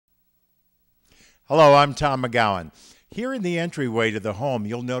Hello, I'm Tom McGowan. Here in the entryway to the home,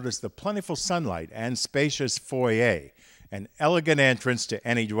 you'll notice the plentiful sunlight and spacious foyer, an elegant entrance to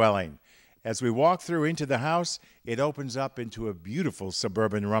any dwelling. As we walk through into the house, it opens up into a beautiful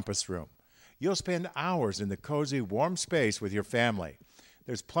suburban rumpus room. You'll spend hours in the cozy, warm space with your family.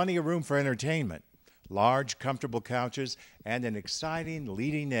 There's plenty of room for entertainment, large, comfortable couches, and an exciting,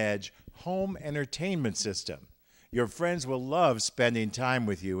 leading-edge home entertainment system. Your friends will love spending time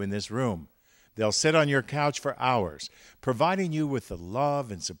with you in this room. They'll sit on your couch for hours, providing you with the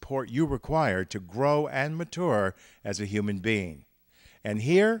love and support you require to grow and mature as a human being. And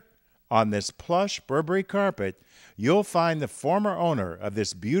here, on this plush Burberry carpet, you'll find the former owner of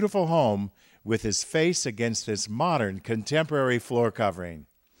this beautiful home with his face against this modern, contemporary floor covering.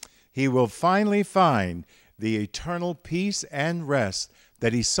 He will finally find the eternal peace and rest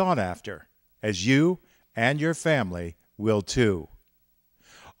that he sought after, as you and your family will too.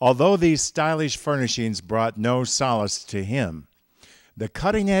 Although these stylish furnishings brought no solace to him, the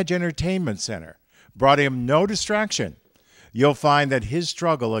cutting-edge entertainment center brought him no distraction. You'll find that his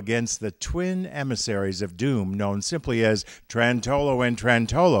struggle against the twin emissaries of doom, known simply as Trantolo and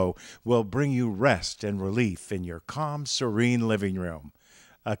Trantolo, will bring you rest and relief in your calm, serene living room.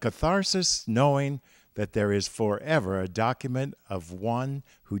 A catharsis knowing that there is forever a document of one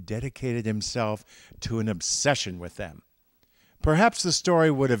who dedicated himself to an obsession with them. Perhaps the story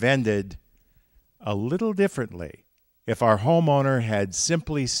would have ended a little differently if our homeowner had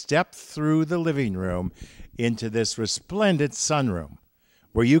simply stepped through the living room into this resplendent sunroom,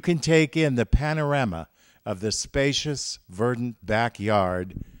 where you can take in the panorama of the spacious, verdant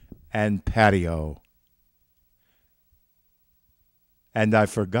backyard and patio. And I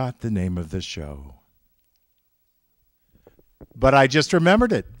forgot the name of the show. But I just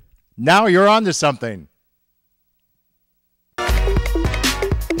remembered it. Now you're on to something.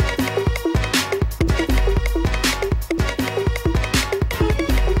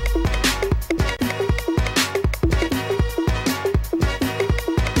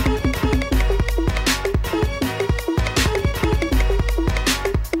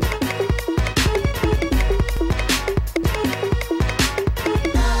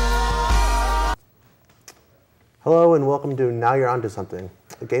 Hello and welcome to Now You're Onto Something,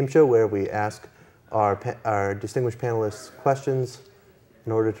 a game show where we ask our distinguished panelists questions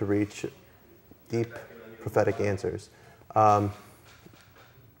in order to reach deep, prophetic answers. Our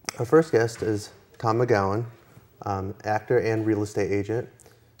first guest is Tom McGowan, actor and real estate agent.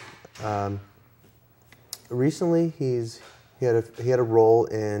 Recently, he had a role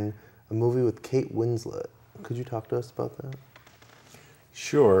in a movie with Kate Winslet. Could you talk to us about that?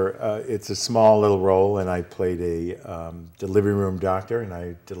 Sure. It's a small little role, and I played a delivery room doctor, and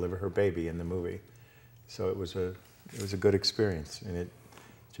I deliver her baby in the movie. So it was a good experience, and it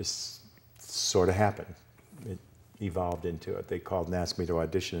just sort of happened. It evolved into it. They called and asked me to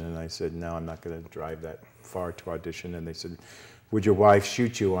audition, and I said, no, I'm not going to drive that far to audition. And they said, would your wife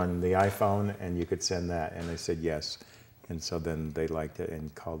shoot you on the iPhone, and you could send that? And I said, yes. And so then they liked it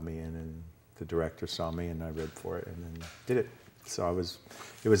and called me in, and the director saw me, and I read for it, and then did it. So it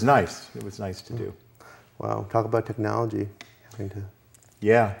was nice. It was nice to do. Wow, talk about technology.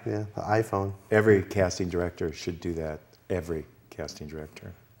 Yeah, the iPhone. Every casting director should do that. Every casting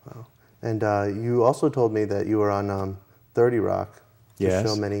director. Wow. And you also told me that you were on 30 Rock. Yes. A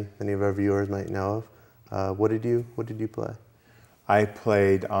show many of our viewers might know of. What did you play? I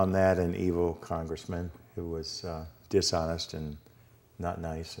played on that an evil congressman who was dishonest and not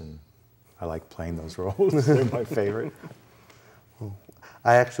nice, and I like playing those roles. They're my favorite.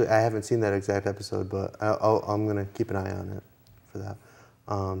 I haven't seen that exact episode, but I'm going to keep an eye on it for that.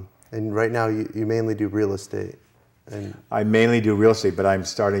 And right now, you mainly do real estate. And I mainly do real estate, but I'm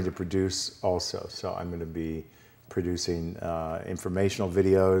starting to produce also. So I'm going to be producing informational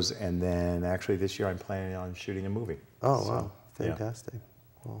videos, and then actually this year I'm planning on shooting a movie. Oh, so, wow. Fantastic. Yeah.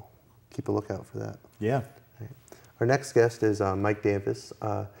 Well, keep a lookout for that. Yeah. Right. Our next guest is Mike Davis,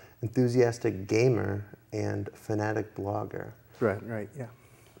 enthusiastic gamer and fanatic blogger. Right, yeah.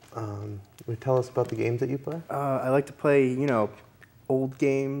 Would you tell us about the games that you play? I like to play, old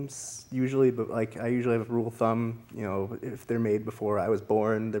games usually, but I usually have a rule of thumb, if they're made before I was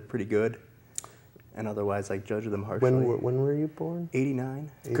born, they're pretty good. And otherwise, I judge them harshly. When were you born?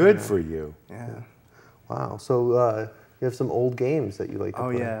 89. Good for you. Yeah. Wow. So you have some old games that you like to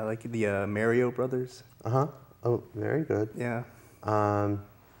play? Oh yeah, like the Mario Brothers. Uh-huh. Oh, very good. Yeah.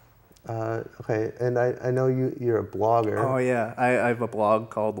 Okay, and I know you're a blogger. Oh yeah, I have a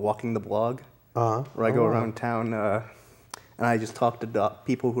blog called Walking the Blog, where I go around town and I just talk to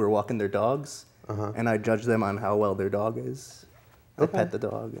people who are walking their dogs, and I judge them on how well their dog is. I pet the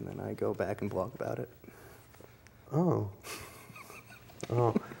dog, and then I go back and blog about it. Oh.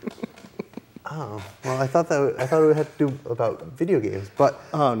 Oh. Oh. Well, I thought we had to do about video games, but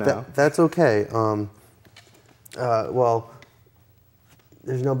oh no, that's okay. Well,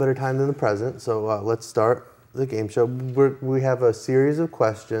 there's no better time than the present, so let's start the game show. We have a series of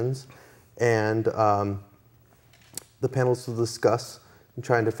questions, and the panelists will discuss and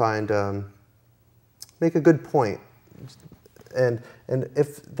trying to find make a good point. And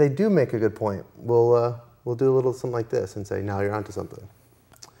if they do make a good point, we'll do a little something like this and say, now you're onto something.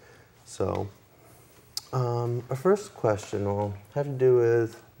 So our first question will have to do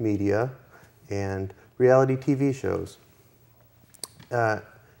with media and reality TV shows.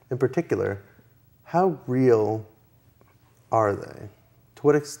 In particular, how real are they? To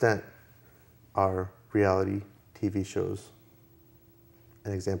what extent are reality TV shows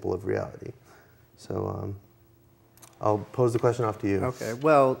an example of reality? So I'll pose the question off to you. Okay,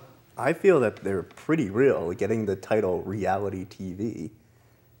 well, I feel that they're pretty real, getting the title reality TV.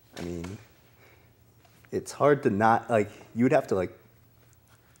 I mean, it's hard to not, like, you'd have to, like,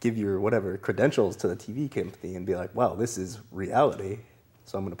 give your whatever credentials to the TV company and be like, wow, this is reality.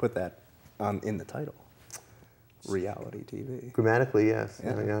 So I'm going to put that in the title. Reality TV. Grammatically, yes.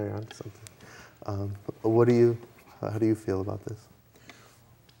 Yeah. Now you're onto something. How do you feel about this?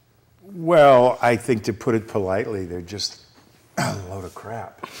 Well, I think to put it politely, they're just a load of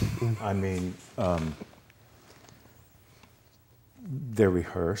crap. I mean, they're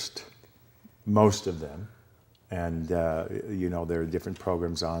rehearsed, most of them. And, you know, there are different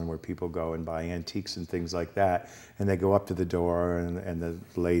programs on where people go and buy antiques and things like that. And they go up to the door, and the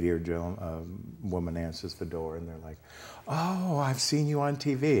lady or woman answers the door, and they're like, oh, I've seen you on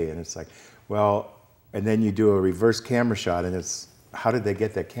TV. And it's like, well, and then you do a reverse camera shot, and it's, how did they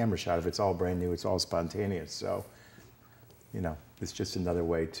get that camera shot if it's all brand new, it's all spontaneous? So, you know, it's just another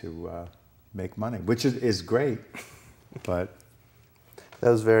way to make money, which is great, but... That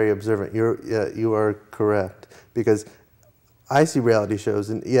was very observant. You are correct, because I see reality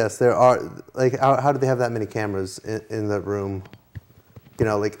shows, and yes, there are, like, how do they have that many cameras in the room? You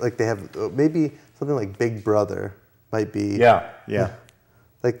know, like they have, maybe something like Big Brother might be. Yeah.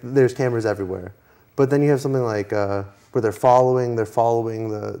 Like, there's cameras everywhere. But then you have something like where they're following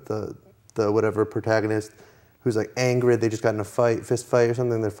the whatever protagonist who's like angry, they just got in a fist fight or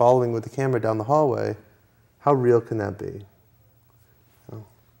something, they're following with the camera down the hallway. How real can that be?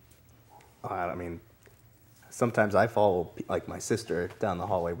 I mean, sometimes I follow, like, my sister down the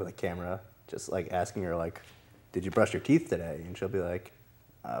hallway with a camera, just, like, asking her, like, did you brush your teeth today? And she'll be like,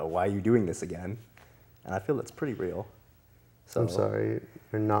 why are you doing this again? And I feel that's pretty real. So, I'm sorry,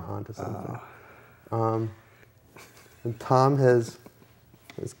 you're not onto something. And Tom has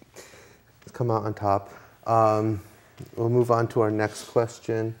come out on top. We'll move on to our next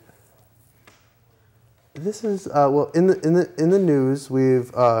question. This is well, in the news, we've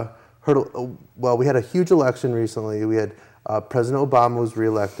heard. Well, we had a huge election recently. We had President Obama was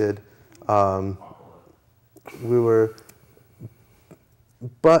reelected.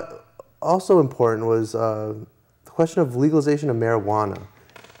 But also important was the question of legalization of marijuana,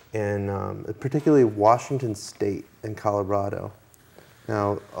 in particularly Washington State and Colorado.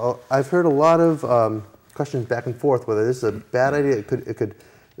 Now, I've heard a lot of questions back and forth whether this is a bad idea. It could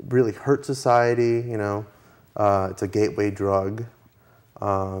really hurt society. You know, it's a gateway drug,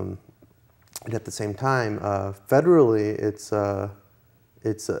 and at the same time, federally, it's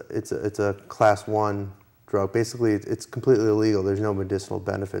a class 1 drug. Basically, it's completely illegal. There's no medicinal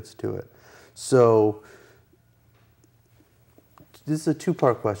benefits to it. So this is a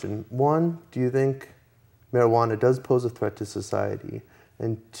two-part question. One, do you think marijuana does pose a threat to society?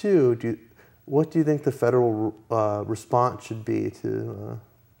 And two, what do you think the federal response should be to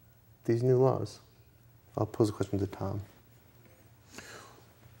these new laws? I'll pose a question to Tom.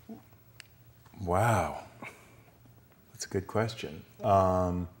 Wow, that's a good question.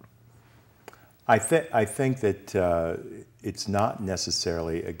 I think that it's not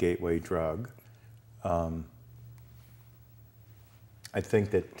necessarily a gateway drug. I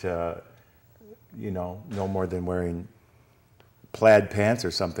think that you know, no more than wearing plaid pants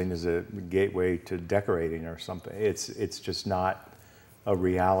or something is a gateway to decorating or something. It's just not a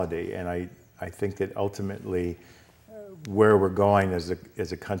reality, and I think that ultimately, where we're going as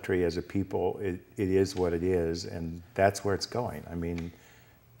a country, as a people, it is what it is, and that's where it's going. I mean,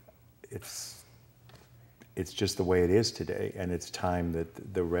 it's just the way it is today, and it's time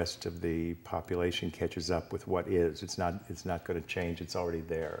that the rest of the population catches up with what is. It's not going to change. It's already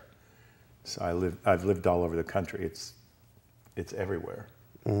there. So I've lived all over the country. It's everywhere.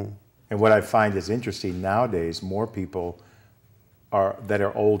 Mm-hmm. And what I find is interesting nowadays, more people that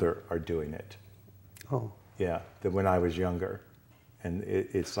are older are doing it. Oh. Yeah, than when I was younger. And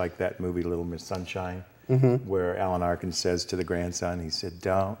it's like that movie Little Miss Sunshine, where Alan Arkin says to the grandson, he said,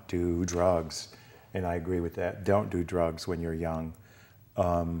 don't do drugs. And I agree with that. Don't do drugs when you're young.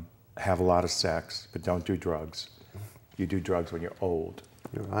 Have a lot of sex, but don't do drugs. You do drugs when you're old.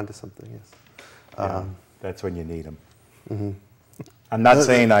 You're onto something, yes. Yeah, that's when you need them. I'm not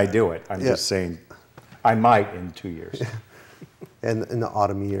saying I do it. I'm just saying I might in 2 years. And in the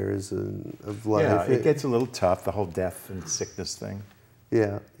autumn years of life. Yeah, it gets a little tough, the whole death and sickness thing.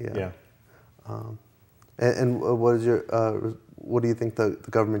 Yeah. And what is your what do you think the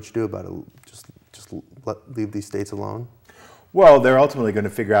government should do about it? Just leave these states alone? Well, they're ultimately going to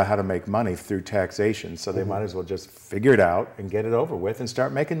figure out how to make money through taxation, so they might as well just figure it out and get it over with and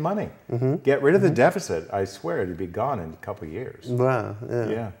start making money. Get rid of the deficit. I swear it'd be gone in a couple of years. Wow.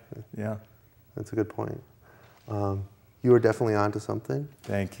 Yeah. That's a good point. You were definitely onto something.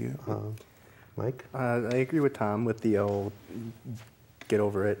 Thank you. Mike? I agree with Tom with the old get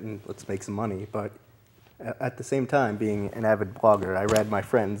over it and let's make some money. But at the same time, being an avid blogger, I read my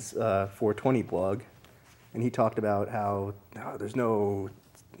friend's 420 blog, and he talked about how there's no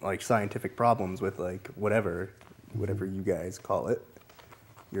like scientific problems with like whatever you guys call it,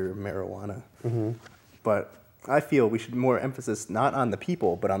 your marijuana. But I feel we should more emphasis not on the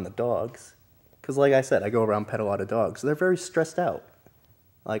people but on the dogs. Because like I said, I go around pet a lot of dogs. They're very stressed out.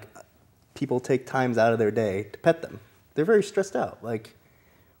 Like, people take times out of their day to pet them. They're very stressed out. Like,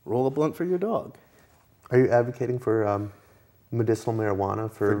 roll a blunt for your dog. Are you advocating for medicinal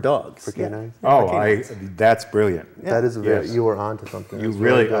marijuana for dogs? For canines? Yeah, that's brilliant. Yeah. That is you were onto something. You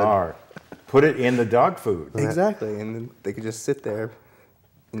really are. Put it in the dog food. Exactly, and then they could just sit there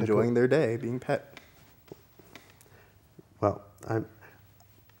enjoying their day being pet. Well,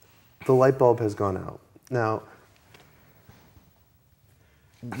 the light bulb has gone out. Now,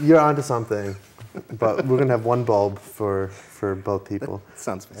 you're onto something, but we're going to have one bulb for both people. That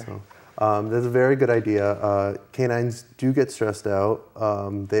sounds fair. So, that's a very good idea. Canines do get stressed out.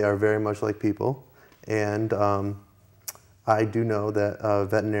 They are very much like people. And I do know that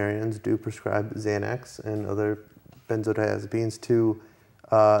veterinarians do prescribe Xanax and other benzodiazepines to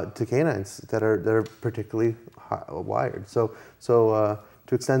canines that are particularly wired. So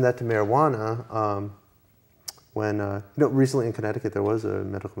to extend that to marijuana, when recently in Connecticut there was a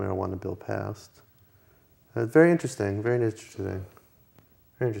medical marijuana bill passed. Very interesting. Very interesting.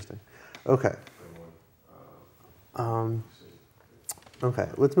 Very interesting. Okay. Okay.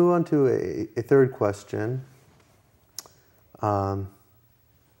 Let's move on to a third question.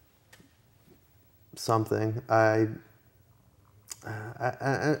 Something I'm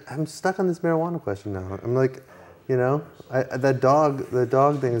stuck on this marijuana question now. I'm like, the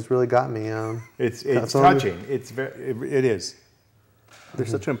dog thing has really got me. It's touching. It is. They're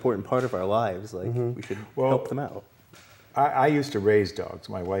such an important part of our lives. Like we should help them out. I used to raise dogs.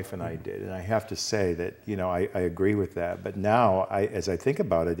 My wife and I did, and I have to say that I agree with that. But now, as I think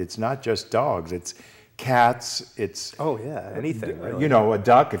about it, it's not just dogs. It's cats. It's anything. Really. A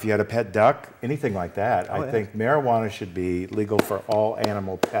duck. If you had a pet duck, anything like that. I think marijuana should be legal for all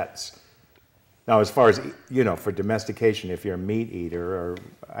animal pets. Now, as far as, for domestication, if you're a meat eater, or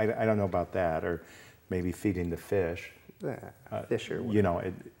I don't know about that, or maybe feeding the fish. Fish or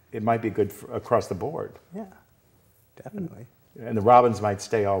it might be good across the board. Yeah, definitely. And the robins might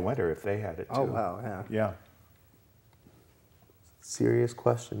stay all winter if they had it, too. Oh, wow, yeah. Yeah. Serious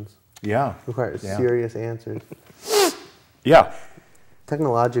questions. Yeah. Require serious answers. Yeah.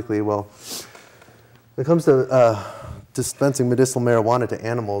 Technologically, when it comes to dispensing medicinal marijuana to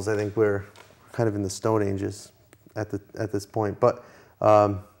animals, I think we're kind of in the Stone Ages at this point. But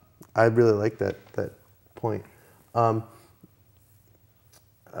I really like that point.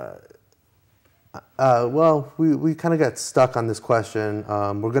 We kind of got stuck on this question.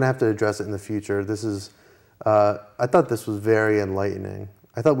 We're going to have to address it in the future. This is, I thought this was very enlightening.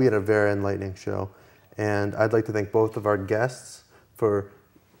 I thought we had a very enlightening show, and I'd like to thank both of our guests for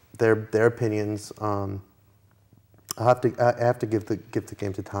their opinions. I have to give the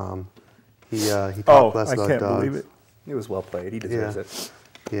game to Tom. He talked less about dogs. I can't believe it. It was well played. He deserves it.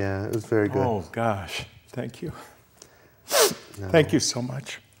 Yeah, it was very good. Oh gosh, thank you. No. Thank you so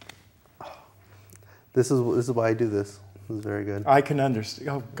much. This is why I do this. This is very good. I can understand.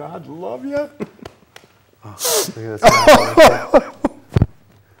 Oh, God love you.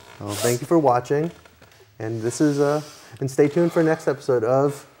 Well, thank you for watching, and this is and stay tuned for next episode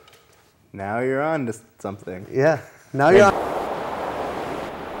of. Now you're on to something. Yeah. Now you're on.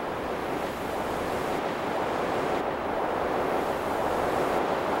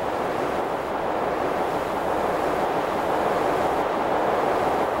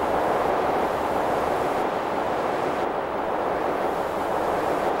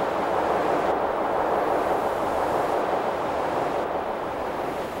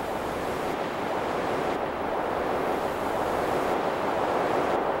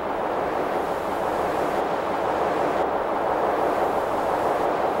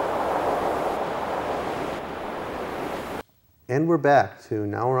 And we're back to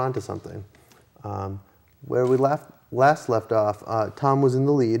Now We're On to Something. Where we last left off, Tom was in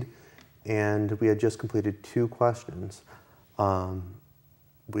the lead, and we had just completed 2 questions.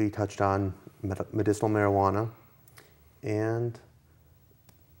 We touched on medicinal marijuana, and,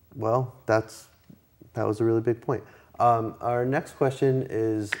 well, that was a really big point. Our next question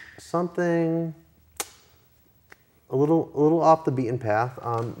is something a little off the beaten path.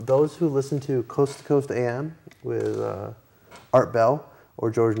 Those who listen to Coast AM with Art Bell or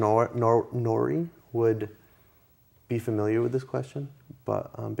George Norrie would be familiar with this question.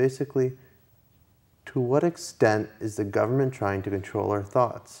 But basically, to what extent is the government trying to control our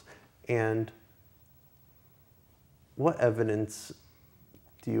thoughts? And what evidence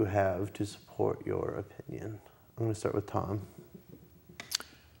do you have to support your opinion? I'm going to start with Tom.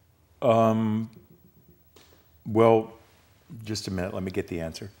 Well, just a minute. Let me get the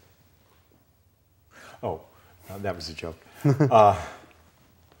answer. Oh, that was a joke.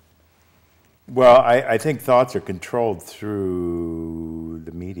 Well, I think thoughts are controlled through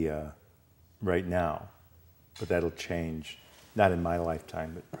the media right now, but that'll change. Not in my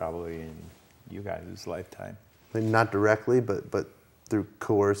lifetime, but probably in you guys' lifetime. Not directly, but through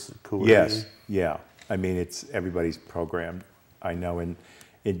coercion. Yes, yeah. I mean, it's everybody's programmed. I know in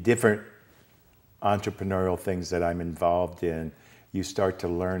different entrepreneurial things that I'm involved in, you start to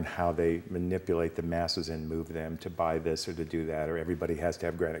learn how they manipulate the masses and move them to buy this or to do that, or everybody has to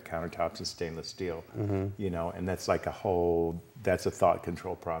have granite countertops and stainless steel, you know, and that's like that's a thought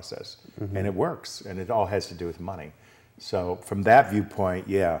control process. And it works, and it all has to do with money. So from that viewpoint,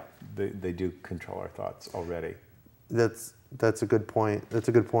 yeah, they do control our thoughts already. That's a good point. That's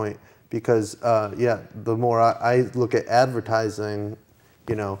a good point because yeah, the more I look at advertising,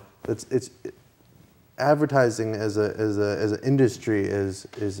 you know, it's advertising as an industry is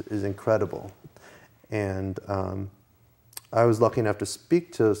incredible, and I was lucky enough to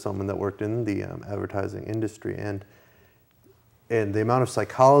speak to someone that worked in the advertising industry, and the amount of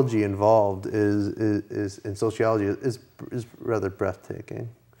psychology involved is in sociology is rather breathtaking.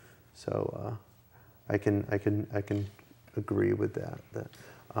 So I can agree with that.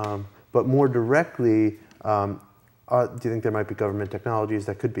 But more directly, do you think there might be government technologies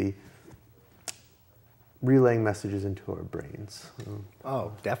that could be relaying messages into our brains?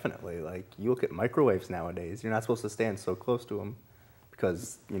 Oh, definitely. Like, you look at microwaves nowadays, you're not supposed to stand so close to them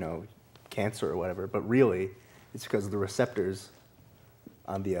because, you know, cancer or whatever, but really, it's because of the receptors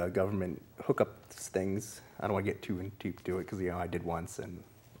on the government hookup things. I don't want to get too deep to it because, you know, I did once and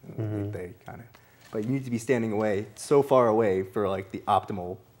they kind of, but you need to be standing away, so far away for like the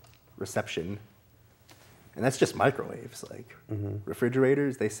optimal reception. And that's just microwaves, like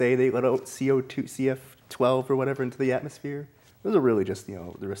refrigerators. They say they let out CO2, CF12 or whatever into the atmosphere. Those are really just, you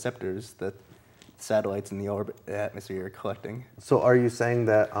know, the receptors that satellites in the atmosphere are collecting. So are you saying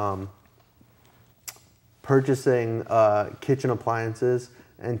that purchasing kitchen appliances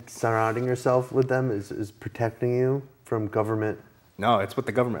and surrounding yourself with them is protecting you from government? No, it's what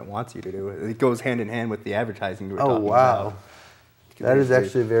the government wants you to do. It goes hand in hand with the advertising you were talking about. Oh, wow. That That is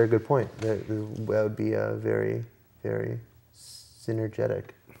actually a very good point. That would be very, very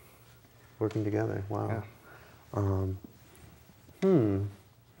synergetic, working together. Wow. Yeah.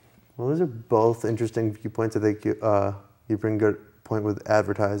 Well, those are both interesting viewpoints. I think you bring a good point with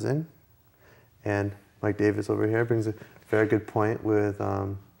advertising, and Mike Davis over here brings a very good point with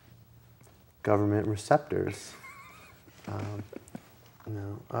government receptors.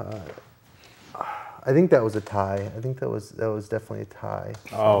 I think that was a tie. I think that was definitely a tie.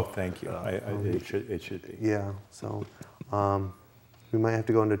 Oh, thank you. It should be. Yeah. So we might have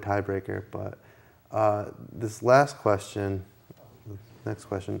to go into tiebreaker, but this last question, next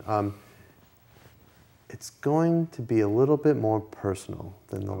question, it's going to be a little bit more personal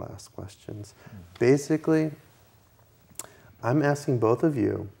than the last questions. Basically, I'm asking both of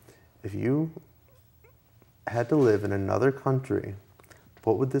you, if you had to live in another country,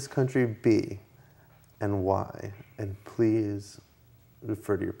 what would this country be and why? And please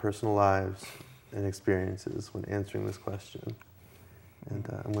refer to your personal lives and experiences when answering this question. And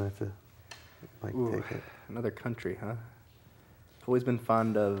I'm going to have to take it. Another country, huh? I've always been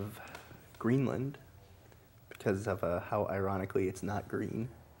fond of Greenland because of how ironically it's not green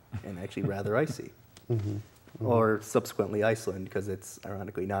and actually rather icy. Or subsequently Iceland because it's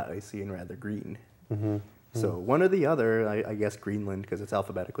ironically not icy and rather green. So one or the other, I guess Greenland because it's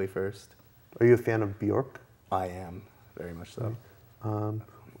alphabetically first. Are you a fan of Bjork? I am, very much so.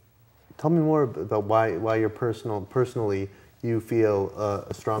 Tell me more about why you're personally you feel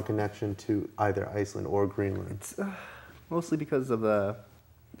a strong connection to either Iceland or Greenland. It's mostly because of the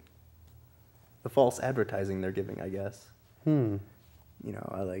false advertising they're giving, I guess. You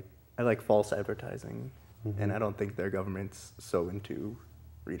know, I like false advertising, and I don't think their government's so into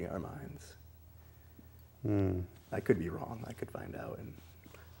reading our minds. I could be wrong. I could find out, and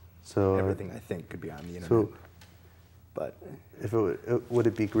So everything I think could be on the internet. So, but if would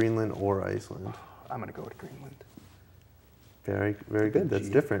it be Greenland or Iceland? I'm gonna go with Greenland. Very, very good. That's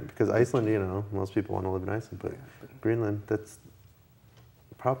different because Iceland, you know, most people want to live in Iceland, but Greenland, that's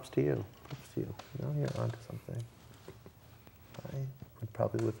props to you. Props to you. Now you're onto something. I would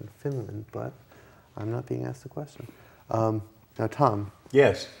probably live in Finland, but I'm not being asked a question. Now, Tom.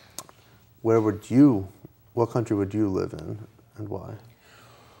 Yes. What country would you live in, and why?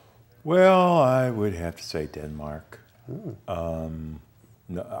 Well, I would have to say Denmark.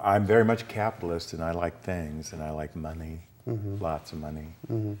 No, I'm very much a capitalist, and I like things, and I like money, lots of money.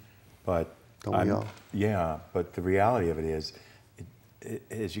 But Don't we all? Yeah, but the reality of it is,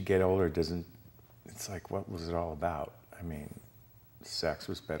 as you get older, it's like, what was it all about? I mean, sex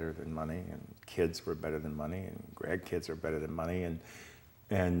was better than money, and kids were better than money, and grandkids are better than money,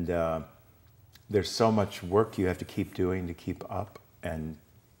 and there's so much work you have to keep doing to keep up, and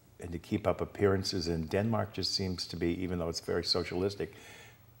to keep up appearances. And Denmark just seems to be, even though it's very socialistic,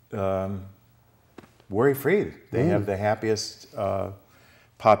 worry-free. They have the happiest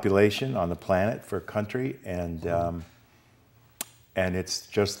population on the planet for a country, and it's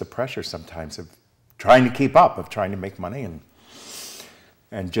just the pressure sometimes of trying to keep up, of trying to make money,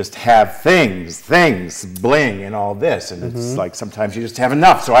 and just have things, bling, and all this. And it's like sometimes you just have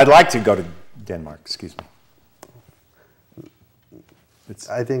enough. So I'd like to go to Denmark. Excuse me.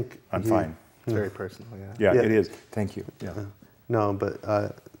 I think I'm fine. It's very personal, yeah. Yeah, it is. Thank you. Yeah. No, but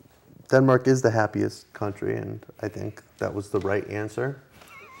Denmark is the happiest country, and I think that was the right answer.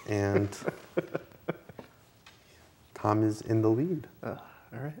 And Tom is in the lead. All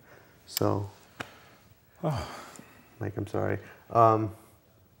right. So, Mike, I'm sorry. We're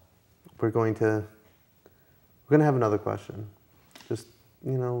gonna have another question. Just,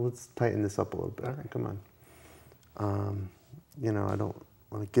 you know, let's tighten this up a little bit. All right. Come on. You know, I don't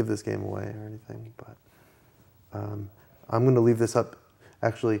want to give this game away or anything, but I'm going to leave this up.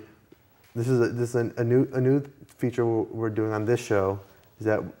 Actually, this is a new feature we're doing on this show. Is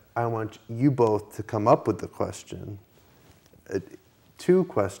that I want you both to come up with the question, 2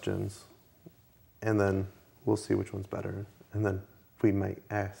 questions, and then we'll see which one's better, and then we might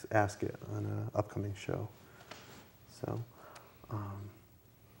ask it on an upcoming show. So,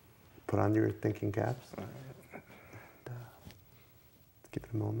 put on your thinking caps. Give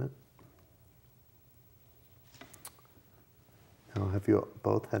it a moment. Now, have you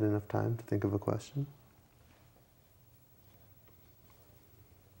both had enough time to think of a question?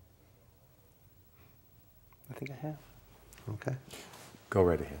 I think I have. Okay. Go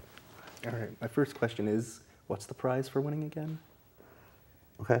right ahead. All right. My first question is, what's the prize for winning again?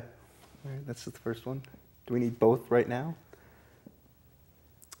 Okay. All right. That's the first one. Do we need both right now?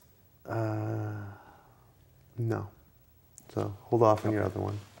 No. So hold off on your other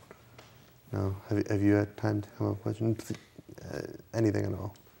one. No. Have you had time to come up with a question? Anything at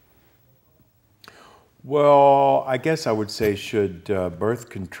all? Well, I guess I would say, should birth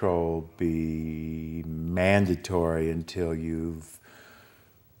control be mandatory until you've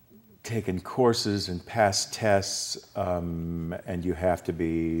taken courses and passed tests, and you have to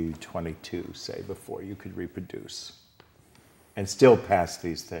be 22, say, before you could reproduce, and still pass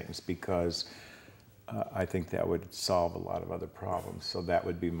these things? Because I think that would solve a lot of other problems. So that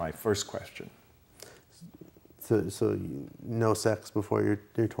would be my first question. So no sex before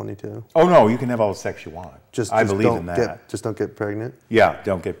you're 22? Oh no, you can have all the sex you want. I believe in that. Just don't get pregnant? Yeah,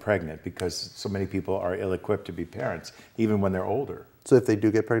 don't get pregnant, because so many people are ill-equipped to be parents, even when they're older. So if they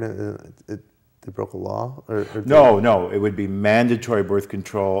do get pregnant, they broke a law? Or No, it would be mandatory birth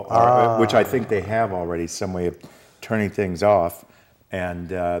control, which I think they have already, some way of turning things off. And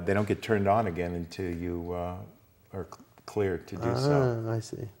they don't get turned on again until you are cleared to do so. I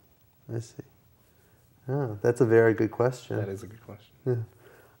see. Oh, that's a very good question. That is a good question.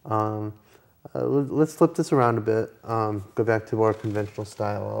 Yeah. Let's flip this around a bit. Go back to more conventional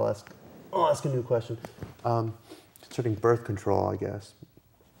style. I'll ask a new question. Concerning birth control, I guess.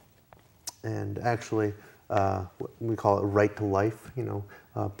 And actually, we call it right to life. You know,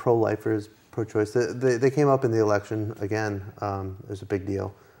 pro-lifers, pro-choice. They came up in the election again. It was a big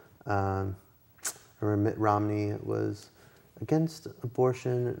deal. I remember Mitt Romney was against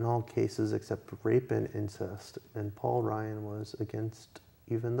abortion in all cases except rape and incest, and Paul Ryan was against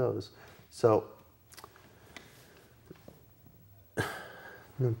even those. So,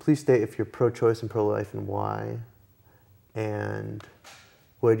 please state if you're pro-choice and pro-life and why, and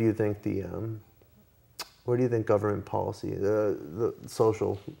where do you think the where do you think government policy, the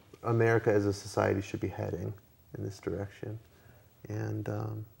social, America as a society should be heading in this direction? And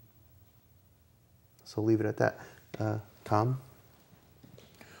so leave it at that. Tom?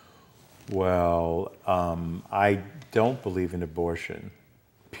 Well, I don't believe in abortion,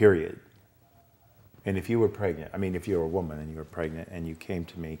 period. And if you were pregnant, I mean, if you're a woman and you were pregnant and you came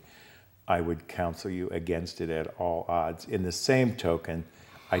to me, I would counsel you against it at all odds. In the same token,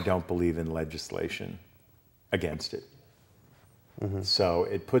 I don't believe in legislation against it. Mm-hmm. So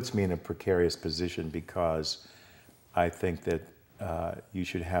it puts me in a precarious position because I think that you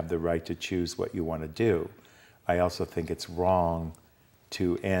should have the right to choose what you want to do. I also think it's wrong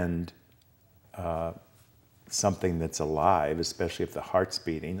to end something that's alive, especially if the heart's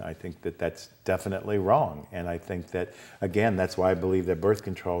beating. I think that that's definitely wrong. And I think that, again, that's why I believe that birth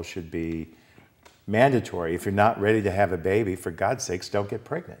control should be mandatory. If you're not ready to have a baby, for God's sakes, don't get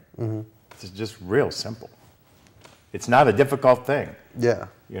pregnant. Mm-hmm. It's just real simple. It's not a difficult thing. Yeah.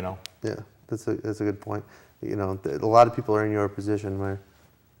 You know? Yeah, that's a good point. You know, a lot of people are in your position where,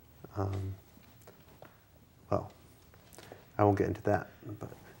 well, I won't get into that, but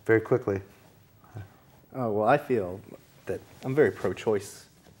very quickly. Oh, well, I feel that I'm very pro-choice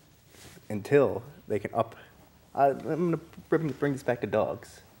until they can up. I'm going to bring this back to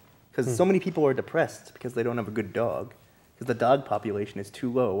dogs. Because so many people are depressed because they don't have a good dog. Because the dog population is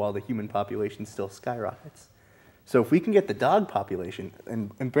too low while the human population still skyrockets. So if we can get the dog population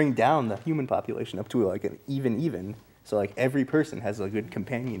and bring down the human population up to like an even, so like every person has a good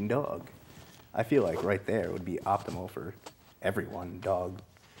companion dog, I feel like right there would be optimal for everyone, dog,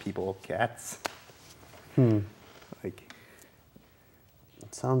 people, cats. Like,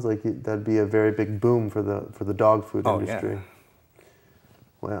 it sounds like that'd be a very big boom for the dog food industry. Yeah.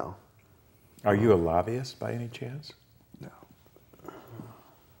 Wow. Are you a lobbyist by any chance? No.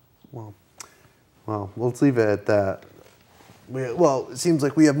 Well, let's leave it at that. Well, it seems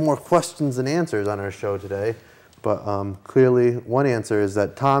like we have more questions than answers on our show today, but clearly one answer is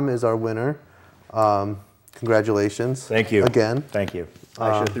that Tom is our winner. Congratulations. Thank you. Again. Thank you.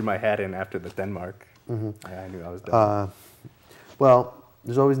 I should have threw my hat in after the Denmark. Mm-hmm. I knew I was done. Well,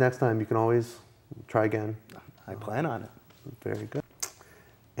 there's always next time. You can always try again. I plan on it. Very good.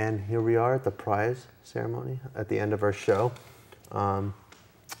 And here we are at the prize ceremony at the end of our show.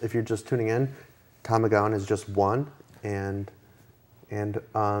 If you're just tuning in, Tom McGowan has just won, and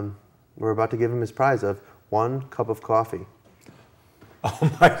we're about to give him his prize of 1 cup of coffee.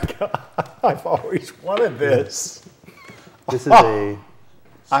 Oh my God! I've always wanted this. This is a Starbucks.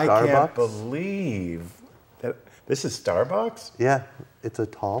 I can't believe that this is Starbucks. Yeah, it's a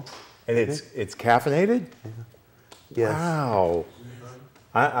tall. And it's caffeinated. Yeah. Yes. Wow.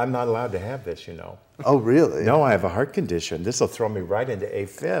 I'm not allowed to have this, you know. Oh, really? No, I have a heart condition. This will throw me right into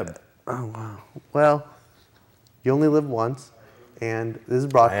AFib. Oh, wow. Well, you only live once, and this is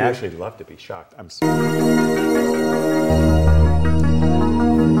brought to you. I actually love to be shocked. I'm sorry.